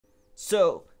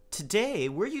So today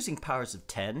we're using powers of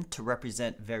 10 to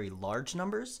represent very large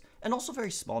numbers and also very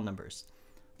small numbers.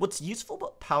 What's useful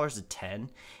about powers of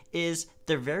 10 is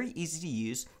they're very easy to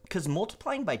use because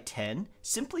multiplying by 10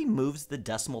 simply moves the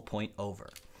decimal point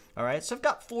over. All right, so I've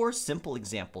got 4 simple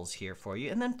examples here for you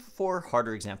and then 4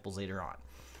 harder examples later on.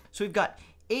 So we've got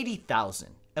 80,000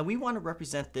 and we want to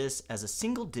represent this as a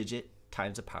single digit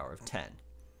times a power of 10.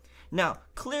 Now,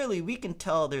 clearly we can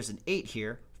tell there's an 8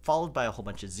 here followed by a whole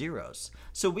bunch of zeros.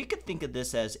 So we could think of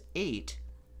this as 8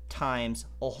 times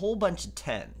a whole bunch of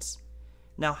 10s.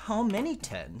 Now, how many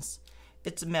 10s?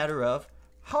 It's a matter of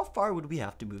how far would we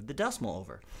have to move the decimal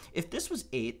over. If this was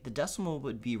 8, the decimal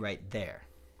would be right there.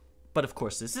 But of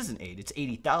course, this isn't 8, it's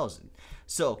 80,000.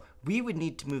 So we would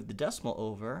need to move the decimal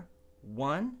over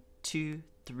 1, 2,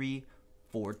 3,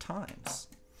 4 times.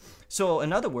 So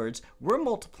in other words, we're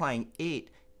multiplying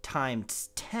 8 times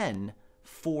 10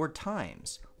 4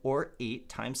 times, or 8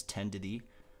 times 10 to the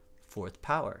 4th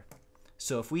power.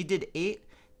 So if we did 8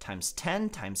 times 10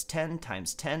 times 10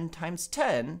 times 10 times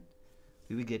 10,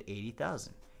 we would get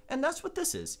 80,000. And that's what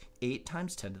this is, 8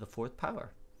 times 10 to the 4th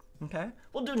power. Okay,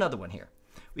 we'll do another one here.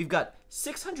 We've got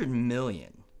 600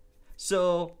 million.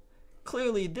 So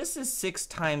clearly this is 6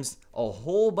 times a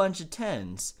whole bunch of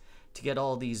 10s to get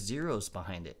all these zeros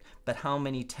behind it. But how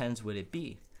many 10s would it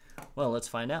be? Well, let's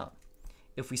find out.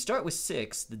 If we start with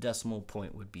 6, the decimal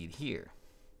point would be here.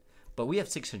 But we have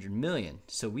 600 million,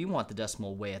 so we want the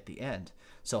decimal way at the end.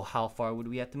 So how far would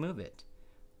we have to move it?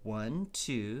 1,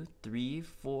 2, 3,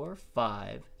 4,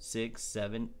 5, 6,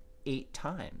 7, 8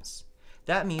 times.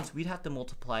 That means we'd have to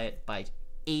multiply it by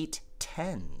 8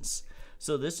 10s.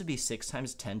 So this would be 6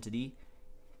 times 10 to the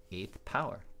 8th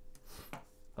power.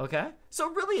 Okay, so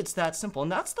really it's that simple,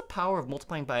 and that's the power of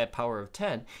multiplying by a power of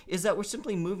 10, is that we're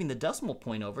simply moving the decimal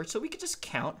point over, so we could just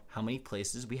count how many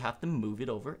places we have to move it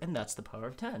over, and that's the power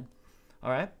of 10.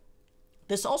 All right,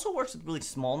 this also works with really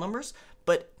small numbers,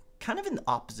 but kind of in the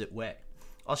opposite way.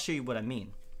 I'll show you what I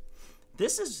mean.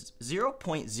 This is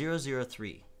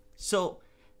 0.003, so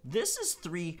this is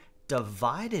 3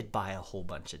 divided by a whole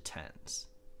bunch of 10s.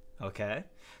 Okay,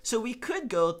 so we could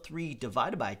go 3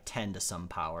 divided by 10 to some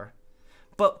power,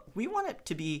 but we want it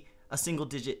to be a single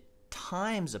digit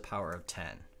times a power of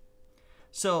 10.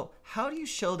 So how do you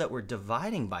show that we're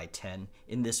dividing by 10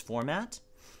 in this format?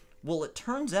 Well, it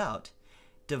turns out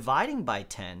dividing by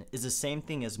 10 is the same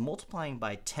thing as multiplying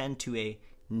by 10 to a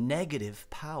negative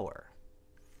power.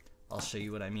 I'll show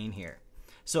you what I mean here.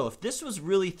 So if this was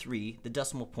really 3, the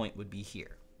decimal point would be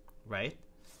here, right?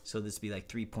 So this would be like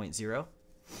 3.0,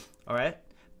 all right?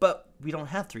 But we don't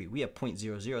have 3, we have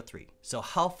 0.003. So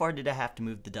how far did I have to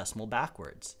move the decimal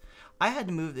backwards? I had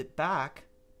to move it back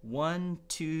 1,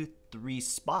 2, 3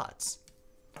 spots.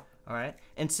 All right,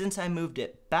 and since I moved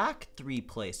it back 3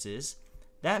 places,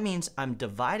 that means I'm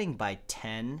dividing by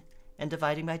 10 and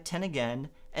dividing by 10 again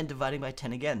and dividing by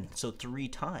 10 again, so 3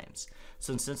 times.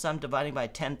 So since I'm dividing by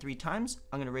 10 3 times,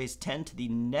 I'm going to raise 10 to the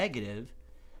negative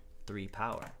 3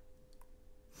 power.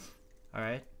 All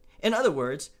right. In other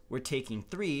words, we're taking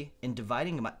 3 and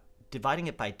dividing it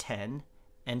by 10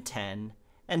 and 10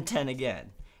 and 10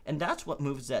 again. And that's what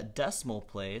moves that decimal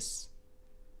point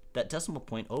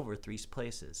over 3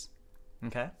 places.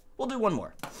 Okay? We'll do one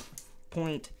more.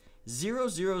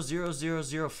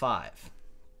 0.000005.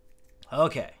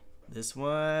 Okay, this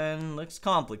one looks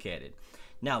complicated.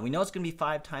 Now, we know it's going to be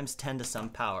 5 times 10 to some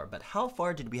power, but how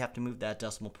far did we have to move that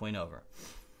decimal point over?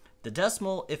 The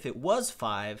decimal, if it was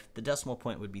 5, the decimal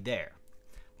point would be there.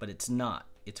 But it's not.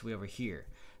 It's way over here.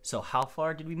 So how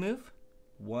far did we move?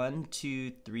 1,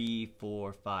 2, 3,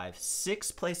 4, 5,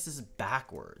 6 places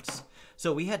backwards.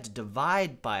 So we had to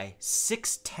divide by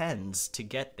 6 10s to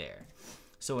get there.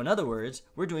 So in other words,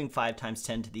 we're doing 5 times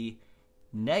 10 to the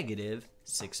negative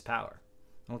 6th power.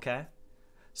 Okay?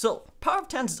 So power of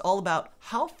 10s is all about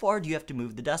how far do you have to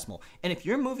move the decimal. And if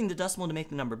you're moving the decimal to make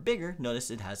the number bigger, notice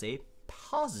it has a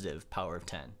positive power of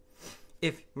 10.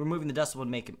 If we're moving the decimal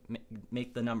to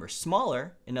make the number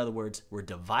smaller, in other words, we're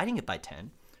dividing it by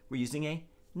 10, we're using a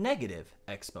negative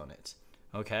exponent.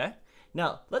 Okay?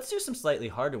 Now, let's do some slightly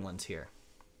harder ones here.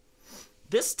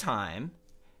 This time,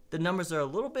 the numbers are a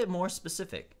little bit more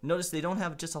specific. Notice they don't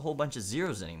have just a whole bunch of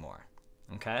zeros anymore.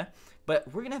 Okay? But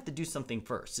we're going to have to do something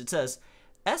first. It says,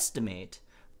 estimate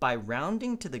by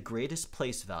rounding to the greatest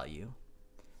place value,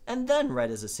 and then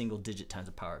write as a single digit times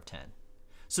the power of 10.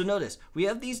 So notice, we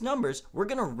have these numbers, we're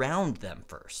going to round them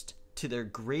first to their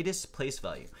greatest place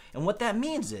value. And what that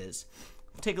means is,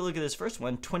 take a look at this first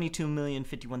one,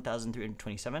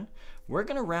 22,051,327. We're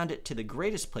going to round it to the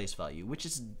greatest place value, which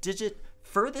is digit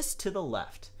furthest to the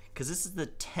left, because this is the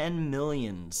 10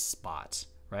 million spot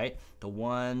right? The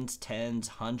ones, tens,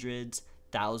 hundreds,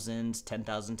 thousands,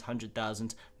 10,000s,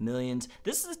 100,000s, millions.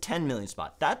 This is a 10 million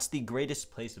spot. That's the greatest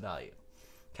place value.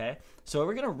 Okay, so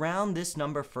we're gonna round this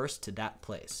number first to that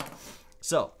place.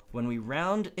 So when we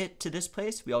round it to this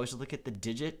place, we always look at the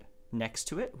digit next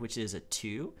to it, which is a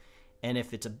 2. And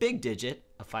if it's a big digit,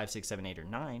 a 5, 6, 7, 8, or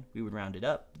 9, we would round it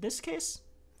up. In this case,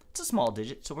 it's a small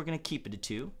digit, so we're gonna keep it a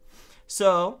 2.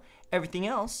 So everything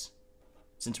else,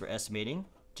 since we're estimating,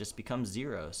 just becomes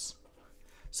zeros.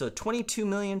 So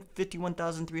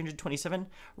 22,051,327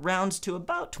 rounds to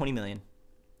about 20 million.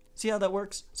 See how that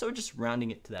works? So we're just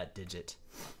rounding it to that digit.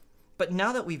 But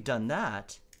now that we've done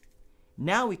that,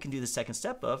 now we can do the second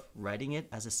step of writing it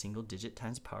as a single digit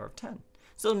times the power of 10.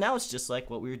 So now it's just like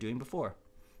what we were doing before.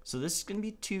 So this is going to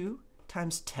be 2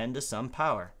 times 10 to some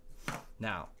power.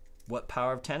 Now, what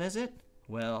power of 10 is it?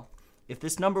 Well, if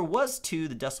this number was 2,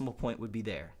 the decimal point would be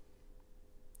there.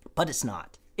 But it's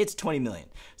not. It's 20 million.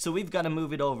 So we've got to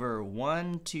move it over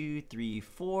 1, 2, 3,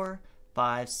 4,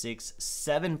 5, 6,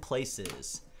 7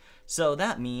 places. So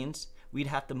that means we'd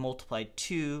have to multiply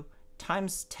 2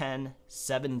 times 10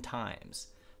 7 times.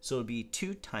 So it would be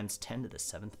 2 times 10 to the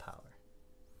 7th power.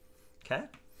 Okay?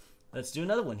 Let's do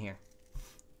another one here.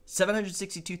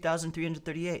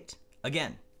 762,338.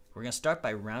 Again, we're going to start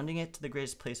by rounding it to the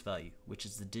greatest place value, which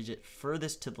is the digit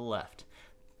furthest to the left.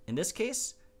 In this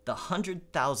case, the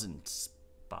 100,000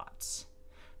 spots.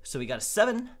 So we got a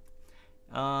 7.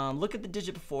 Look at the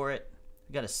digit before it.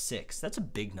 We got a 6. That's a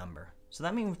big number. So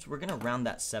that means we're going to round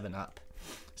that 7 up.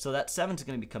 So that 7 is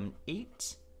going to become an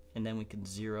 8, and then we can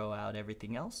zero out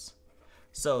everything else.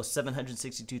 So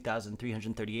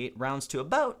 762,338 rounds to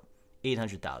about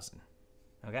 800,000.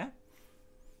 Okay?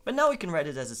 But now we can write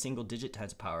it as a single digit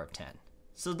times the power of 10.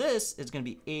 So this is going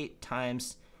to be 8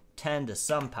 times 10 to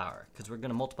some power, because we're going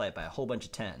to multiply it by a whole bunch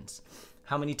of 10s.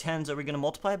 How many 10s are we going to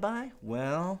multiply by?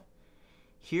 Well,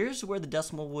 here's where the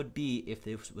decimal would be if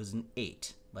this was an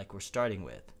 8, like we're starting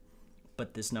with.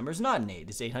 But this number is not an 8,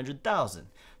 it's 800,000.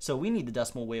 So we need the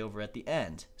decimal way over at the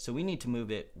end. So we need to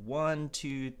move it 1,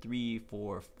 2, 3,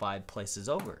 4, 5 places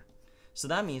over. So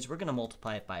that means we're going to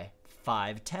multiply it by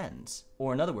 5 10s.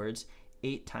 Or in other words,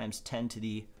 8 times 10 to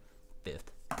the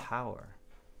 5th power.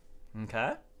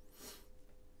 Okay?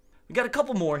 We got a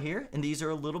couple more here, and these are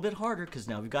a little bit harder because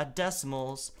now we've got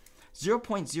decimals.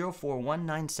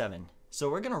 0.04197.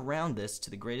 So we're going to round this to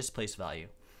the greatest place value.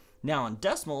 Now on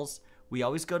decimals, we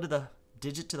always go to the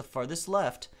digit to the farthest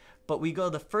left, but we go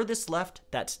the furthest left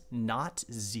that's not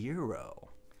 0.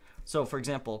 So for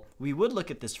example, we would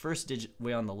look at this first digit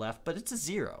way on the left, but it's a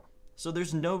 0. So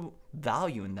there's no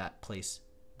value in that place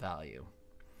value.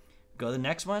 Go to the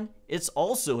next one, it's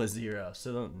also a 0.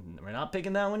 So we're not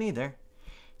picking that one either.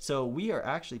 So we are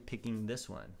actually picking this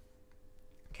one.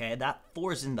 Okay, that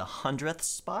 4 is in the 100th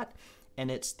spot, and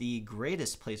it's the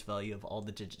greatest place value of all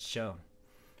the digits shown.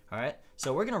 All right,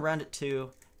 so we're going to round it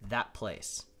to that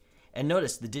place. And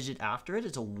notice the digit after it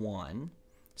is a 1.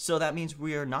 So that means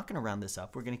we are not going to round this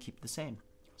up. We're going to keep it the same.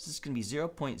 So this is going to be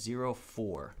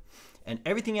 0.04. And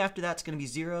everything after that's going to be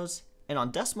zeros. And on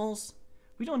decimals,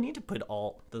 we don't need to put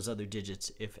all those other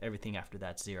digits if everything after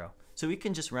that's 0. So we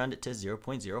can just round it to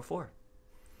 0.04.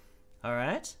 All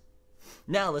right.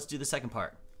 Now let's do the second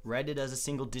part. Write it as a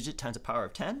single digit times the power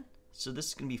of 10. So this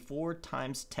is going to be 4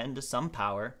 times 10 to some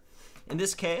power. In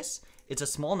this case, it's a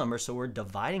small number, so we're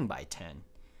dividing by 10.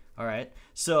 All right,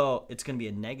 so it's going to be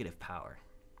a negative power.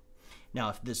 Now,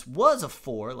 if this was a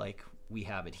 4, like we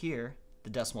have it here, the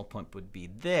decimal point would be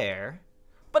there,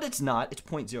 but it's not. It's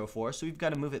 0.04, so we've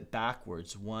got to move it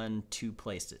backwards 1, 2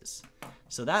 places.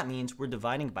 So that means we're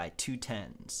dividing by 2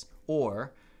 10s,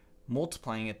 or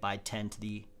multiplying it by 10 to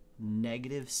the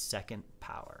negative 2nd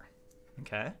power.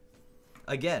 Okay?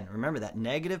 Again, remember that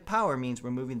negative power means we're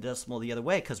moving the decimal the other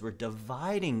way because we're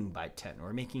dividing by 10.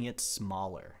 We're making it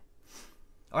smaller.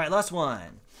 All right, last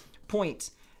one.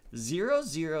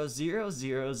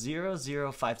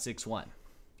 0.000000561.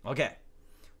 Okay,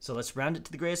 so let's round it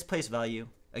to the greatest place value.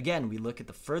 Again, we look at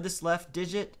the furthest left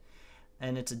digit,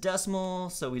 and it's a decimal,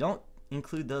 so we don't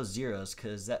include those zeros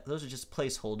because those are just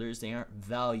placeholders. They aren't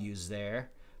values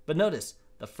there. But notice,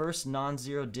 the first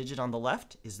non-zero digit on the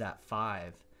left is that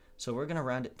 5. So we're going to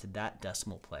round it to that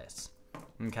decimal place.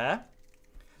 Okay?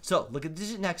 So look at the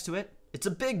digit next to it. It's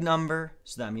a big number,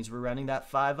 so that means we're rounding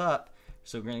that 5 up.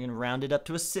 So we're going to round it up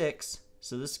to a 6.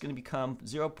 So this is going to become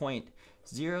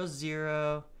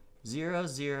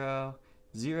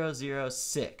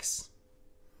 0.0000006.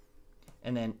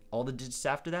 And then all the digits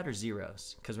after that are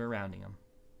zeros because we're rounding them.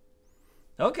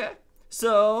 Okay.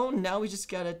 So now we just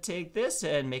got to take this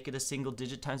and make it a single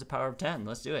digit times the power of 10.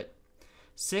 Let's do it.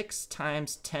 6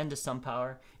 times 10 to some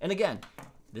power. And again,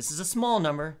 This is a small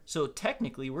number, so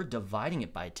technically we're dividing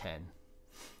it by 10.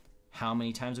 How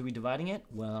many times are we dividing it?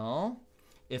 Well,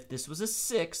 if this was a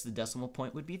 6, the decimal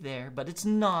point would be there, but it's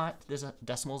not. This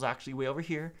decimal is actually way over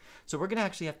here. So we're going to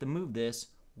actually have to move this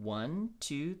 1,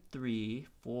 2, 3,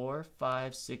 4,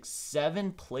 5, 6,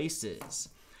 7 places.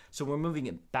 So we're moving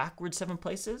it backwards 7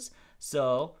 places.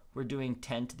 So we're doing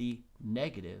 10 to the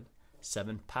negative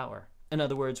 7th power. In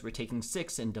other words, we're taking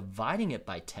 6 and dividing it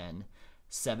by 10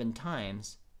 7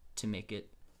 times to make it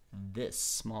this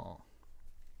small.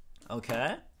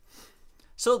 Okay?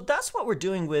 So that's what we're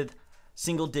doing with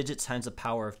single digits times the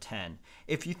power of 10.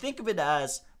 If you think of it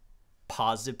as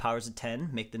positive powers of 10,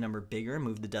 make the number bigger,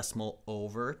 move the decimal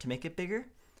over to make it bigger.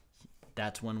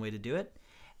 That's one way to do it.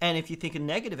 And if you think of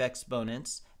negative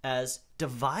exponents as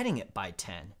dividing it by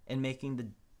 10 and making the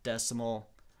decimal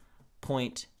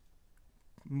point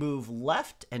move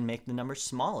left and make the number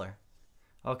smaller.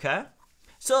 Okay?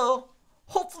 So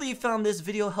hopefully you found this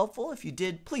video helpful. If you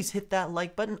did, please hit that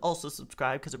like button. Also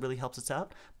subscribe because it really helps us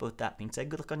out. But with that being said,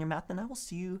 good luck on your math and I will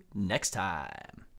see you next time.